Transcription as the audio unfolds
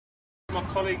My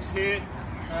colleagues here,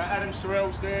 Adam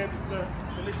Sorrell's there, the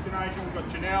listing agent. We've got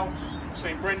Janelle, we've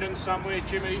seen Brendan somewhere,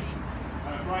 Jimmy,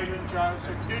 Raven, Joe.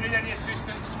 So if you do need any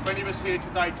assistance, plenty of us here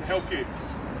today to help you.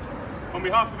 On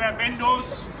behalf of our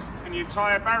vendors and the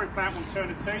entire Barry plant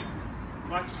Wantirna team,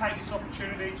 I'd like to take this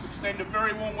opportunity to extend a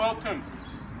very warm welcome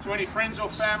to any friends or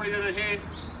family that are here,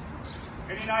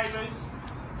 any neighbours,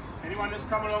 anyone that's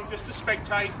come along just to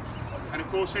spectate, and of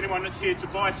course anyone that's here to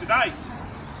buy today.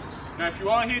 Now, if you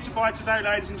are here to buy today,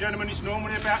 ladies and gentlemen, it's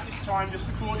normally about this time, just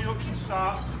before the auction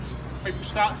starts. People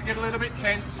start to get a little bit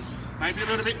tense, maybe a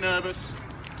little bit nervous.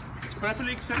 It's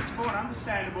perfectly acceptable and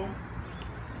understandable.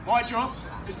 My job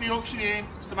as the auctioneer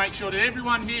is to make sure that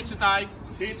everyone here today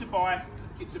is here to buy.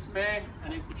 It's a fair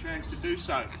and equal chance to do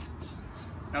so.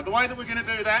 Now, the way that we're going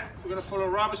to do that, we're going to follow a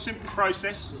rather simple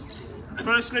process.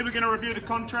 Firstly, we're going to review the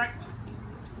contract,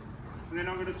 and then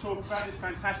I'm going to talk about this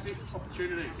fantastic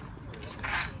opportunity.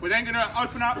 We're then going to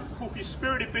open up, call for your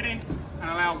spirited bidding, and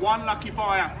allow one lucky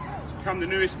buyer to become the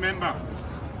newest member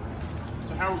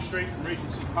to Harold Street and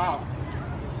Regency Park.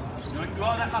 Now, if you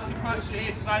are that lucky person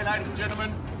here today, ladies and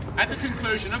gentlemen, at the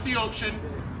conclusion of the auction,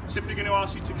 I'm simply going to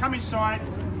ask you to come inside,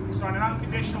 sign an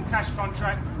unconditional cash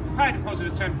contract, pay a deposit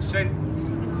of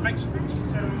 10%, with flexible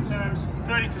settlement terms,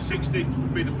 30 to 60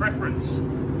 would be the preference.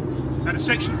 Now, the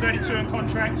Section 32 and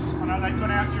contracts, I know they've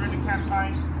gone out during the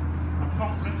campaign. I'm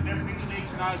confident that everything you need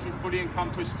to know has been fully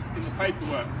encompassed in the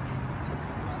paperwork.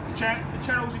 The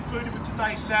channels included with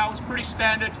today's sale is pretty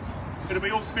standard. It'll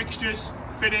be all fixtures,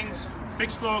 fittings,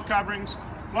 fixed floor coverings,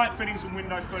 light fittings and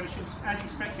window furnishings, as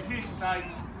expected here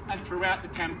today and throughout the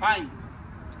campaign.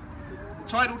 The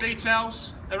title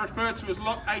details are referred to as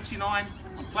Lot 89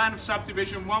 on Plan of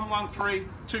Subdivision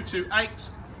 113228.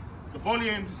 The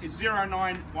volume is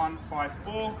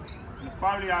 09154 and the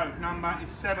folio number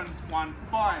is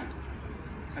 715.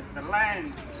 That's the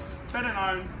land better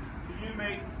known to you,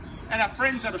 me, and our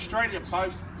friends at Australia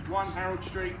Post, 1 Harold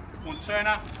Street,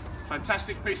 Wantirna.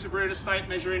 Fantastic piece of real estate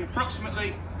measuring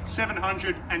approximately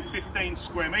 715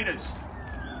 square metres.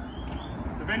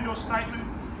 The vendor statement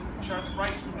shows that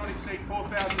rates would not exceed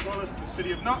 $4,000 to the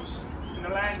City of Knox, and the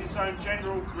land is zoned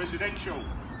general residential.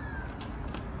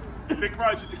 Vic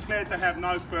Roads have declared they have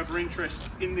no further interest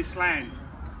in this land.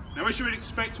 Now, as you would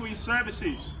expect, all your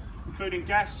services, including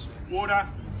gas, water,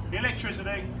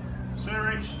 electricity,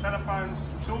 sewerage, telephones,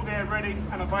 it's all there ready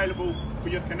and available for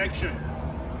your connection.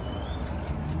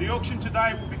 The auction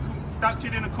today will be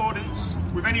conducted in accordance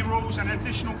with any rules and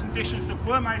additional conditions that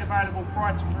were made available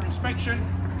prior to inspection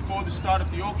before the start of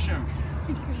the auction.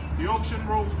 The auction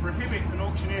rules prohibit an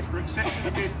auctioneer from accepting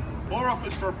a bid or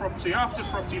offers for a property after the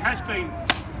property has been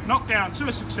knocked down to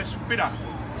a successful bidder.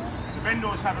 The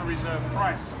vendors have a reserve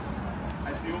price,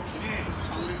 as the auctioneer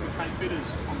will indicate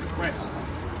bidders on request.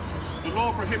 The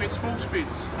law prohibits false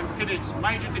bids and prohibits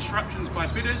major disruptions by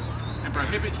bidders and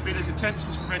prohibits bidders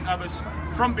attempting to prevent others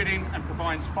from bidding and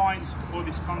provides fines for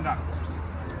this conduct.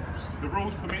 The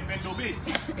rules permit vendor bids.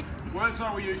 The words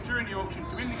I will use during the auction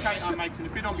to indicate I'm making a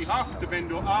bid on behalf of the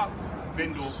vendor are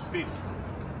vendor bid.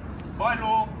 By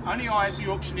law, only I as the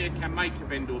auctioneer can make a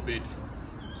vendor bid.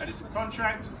 That is the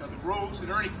contract, that are the rules. If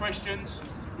there are any questions,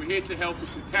 we're here to help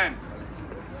if we can.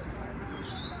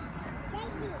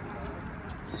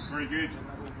 Very good.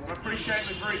 I appreciate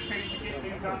we're very keen to get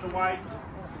things underway,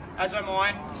 as am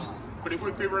I, but it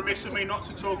would be remiss of me not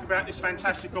to talk about this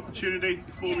fantastic opportunity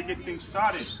before we get things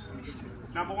started.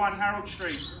 Number 1, Harold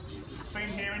Street. Been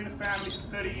here in the family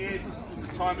for 30 years, and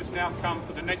the time has now come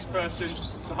for the next person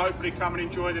to hopefully come and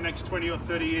enjoy the next 20 or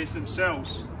 30 years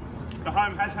themselves. The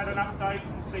home has had an update.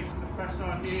 You can see from the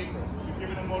facade here, we've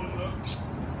given a modern look.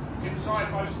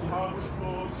 Inside most hardwood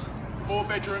floors, 4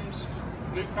 bedrooms,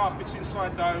 new carpets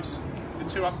inside those, and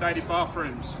 2 updated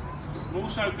bathrooms. We've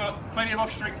also got plenty of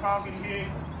off-street parking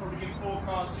here, probably get 4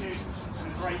 cars here,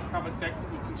 and a great covered deck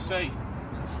that we can see.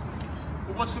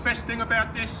 But what's the best thing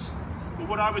about this? Well,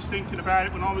 what I was thinking about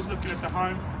it when I was looking at the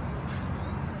home,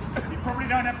 you probably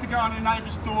don't have to go on your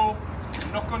neighbour's door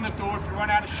and knock on the door if you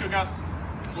run out of sugar.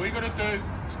 All you got to do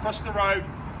is cross the road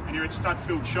and you're at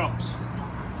Studfield Shops.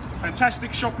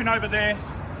 Fantastic shopping over there.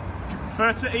 If you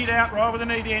prefer to eat out rather than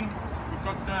eat in, we've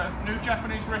got the new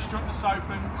Japanese restaurant that's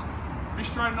open,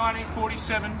 Bistro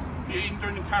 1947 for your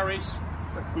Indian curries.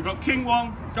 We've got King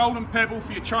Wong, Golden Pebble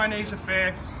for your Chinese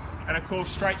affair, and of course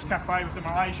Straits Cafe with the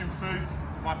Malaysian food,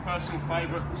 my personal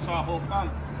favourite, Sahor Fun.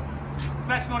 If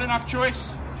that's not enough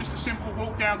choice, just a simple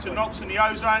walk down to Knox and the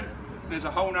Ozone, and there's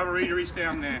a whole other eateries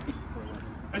down there.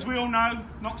 As we all know,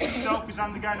 Knox itself is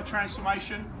undergoing a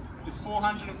transformation. There's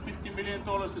 $450 million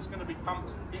that's going to be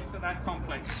pumped into that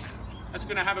complex. That's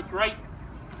going to have a great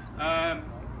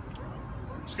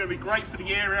It's going to be great for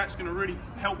the area. It's going to really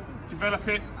help develop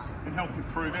it and help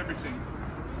improve everything.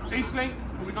 Eastlink,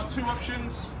 well, we've got two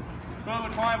options.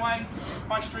 Melbourne Highway,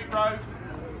 High Street Road,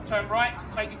 turn right,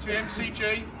 take you to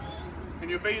MCG, and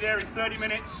you'll be there in 30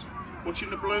 minutes watching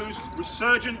the Blues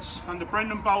resurgence under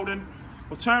Brendan Bolden.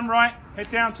 Or turn right,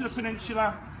 head down to the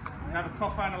peninsula and have a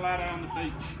coffee and a ladder on the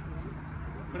beach.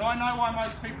 But I know why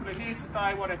most people are here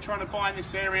today, what they're trying to buy in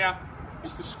this area.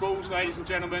 It's the schools, ladies and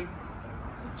gentlemen.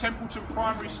 Templeton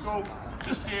Primary School,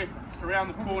 just here around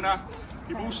the corner.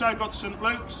 You've also got St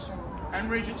Luke's and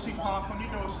Regency Park on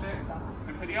your doorstep.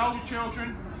 And for the older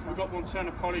children, we've got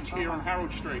Wantirna College here on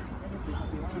Harold Street.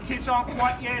 If the kids aren't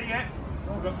quite there yet,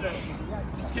 we've got the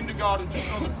kindergarten just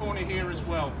on the corner here as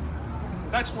well.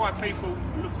 That's why people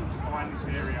are looking to buy in this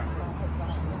area.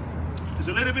 There's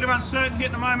a little bit of uncertainty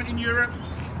at the moment in Europe,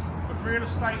 but real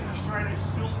estate in Australia is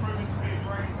still proving to be a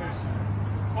great investment.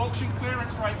 Auction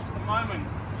clearance rates at the moment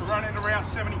are running around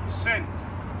 70%.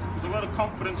 There's a lot of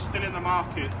confidence still in the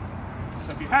market.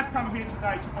 So if you have come here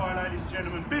today to buy, ladies and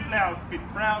gentlemen, bid loud, bid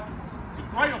proud. It's a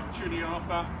great opportunity on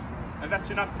offer, and that's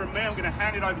enough from me. I'm going to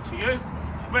hand it over to you.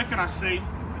 Where can I see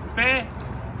a fair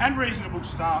and reasonable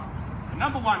start for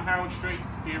number 1 Harold Street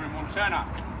here in Wantirna?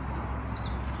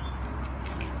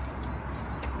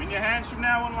 In your hands from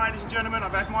now on, ladies and gentlemen.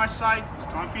 I've had my say. It's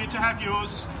time for you to have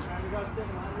yours.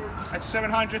 At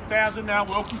 700,000 now.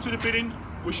 Welcome to the bidding.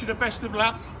 Wish you the best of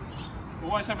luck.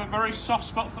 Always have a very soft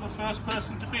spot for the first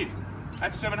person to bid.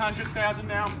 At 700,000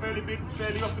 now, fairly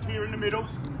offered here in the middle.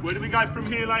 Where do we go from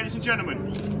here, ladies and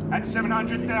gentlemen? At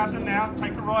 700,000 now,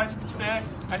 take a rise if it's there.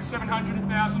 At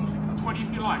 700,000, 20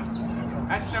 if you like.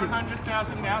 At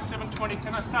 700,000 now, 720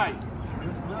 can I say?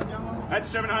 At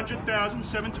 700,000,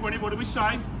 720, what do we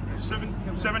say?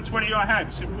 720 I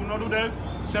have. Simple nod will do.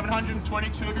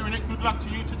 722 of you in it. Good luck to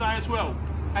you today as well.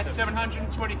 At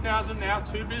 720,000 now,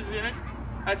 2 bids in it.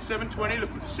 At 720,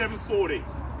 looking for 740.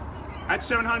 At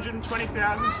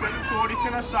 720,000, 740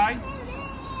 can I say?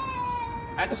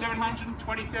 At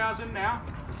 720,000 now,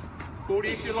 40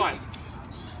 if you like.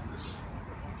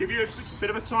 Give you a bit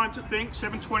of a time to think.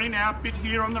 720 now, bid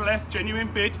here on the left, genuine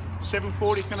bid.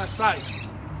 740 can I say?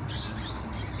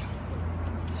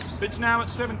 Bids now at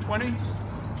 720.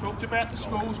 Talked about the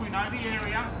schools, we know the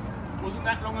area. Wasn't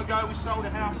that long ago we sold a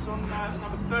house on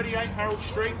number 38 Harold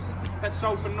Street. That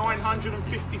sold for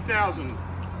 950,000.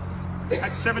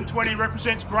 At 720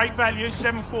 represents great value.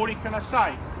 740 can I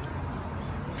say?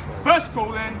 First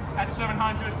call then at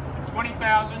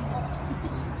 720,000.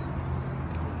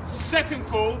 Second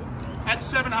call at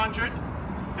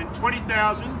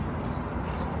 720,000.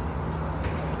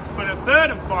 For the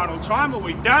third and final time, are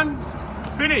we done?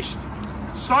 Finished.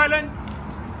 Silent.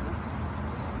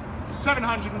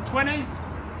 720.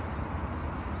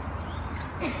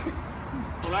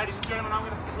 Well, ladies and gentlemen, I'm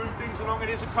going to move things along. It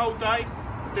is a cold day. I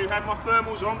do have my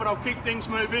thermals on, but I'll keep things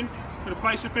moving. I'm going to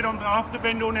place a bid on behalf of the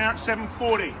vendor now at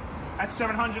 740. At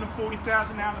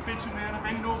 740,000 now, the bids are there. The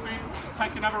vendor bid,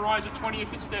 take another rise of 20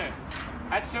 if it's there.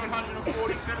 At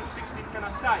 740, 760, can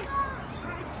I say?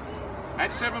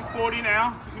 At 740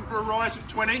 now, looking for a rise of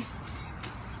 20.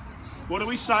 What do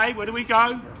we say? Where do we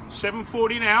go?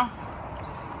 740 now.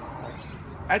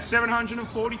 At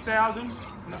 740,000,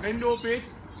 the vendor bid,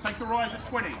 take a rise of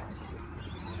 20.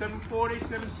 740,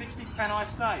 760, can I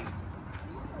say?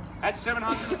 At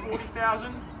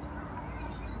 740,000,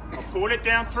 I'll call it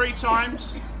down 3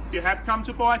 times. If you have come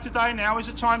to buy today, now is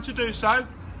the time to do so.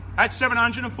 At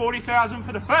 740,000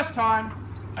 for the first time.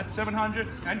 At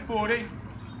 740.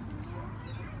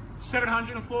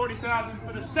 740,000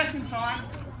 for the second time.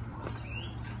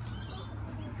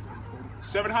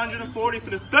 740 for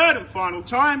the third and final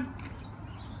time.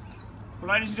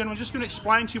 Well, ladies and gentlemen, I'm just going to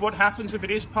explain to you what happens if it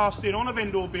is passed in on a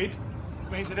vendor bid. It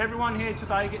means that everyone here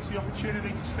today gets the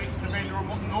opportunity to speak to the vendor, and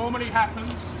what normally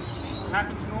happens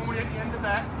normally at the end of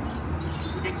that,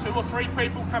 is we get 2 or 3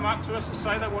 people come up to us and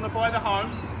say they want to buy the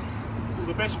home. Well,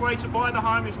 the best way to buy the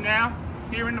home is now,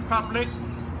 here in the public.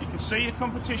 You can see your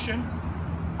competition.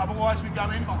 Otherwise, we go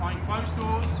in behind closed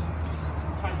doors,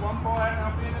 take one buyer and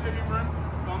I'll be in the living room,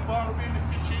 one buyer will be in the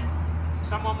kitchen,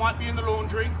 someone might be in the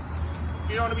laundry.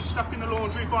 You don't want to be stuck in the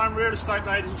laundry buying real estate,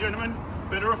 ladies and gentlemen.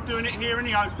 Better off doing it here in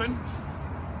the open.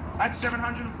 At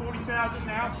 740,000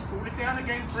 now, call it down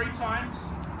again 3 times.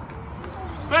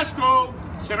 First call,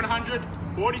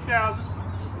 740,000.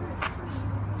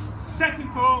 Second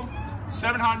call,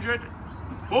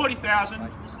 740,000.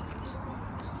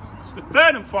 It's the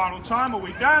third and final time. Are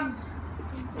we done?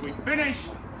 Are we finished?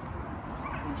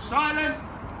 Are we silent?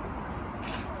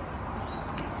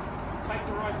 Take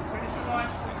the rise of 10 if you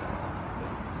like.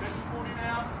 740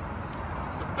 now.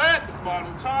 The third, the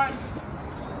final time.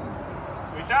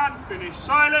 Are we done, finish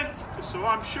silent, just so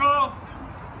I'm sure.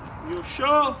 You're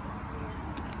sure?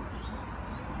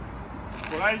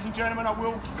 Well, ladies and gentlemen, I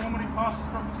will formally pass the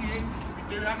property in.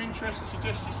 If you do have interest, I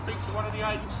suggest you speak to one of the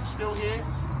agents that's still here.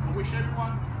 I wish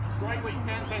everyone a great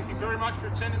weekend. Thank you very much for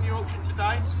attending the auction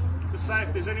today. As I say,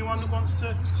 if there's anyone that wants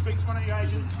to speak to one of the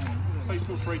agents, please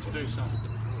feel free to do so.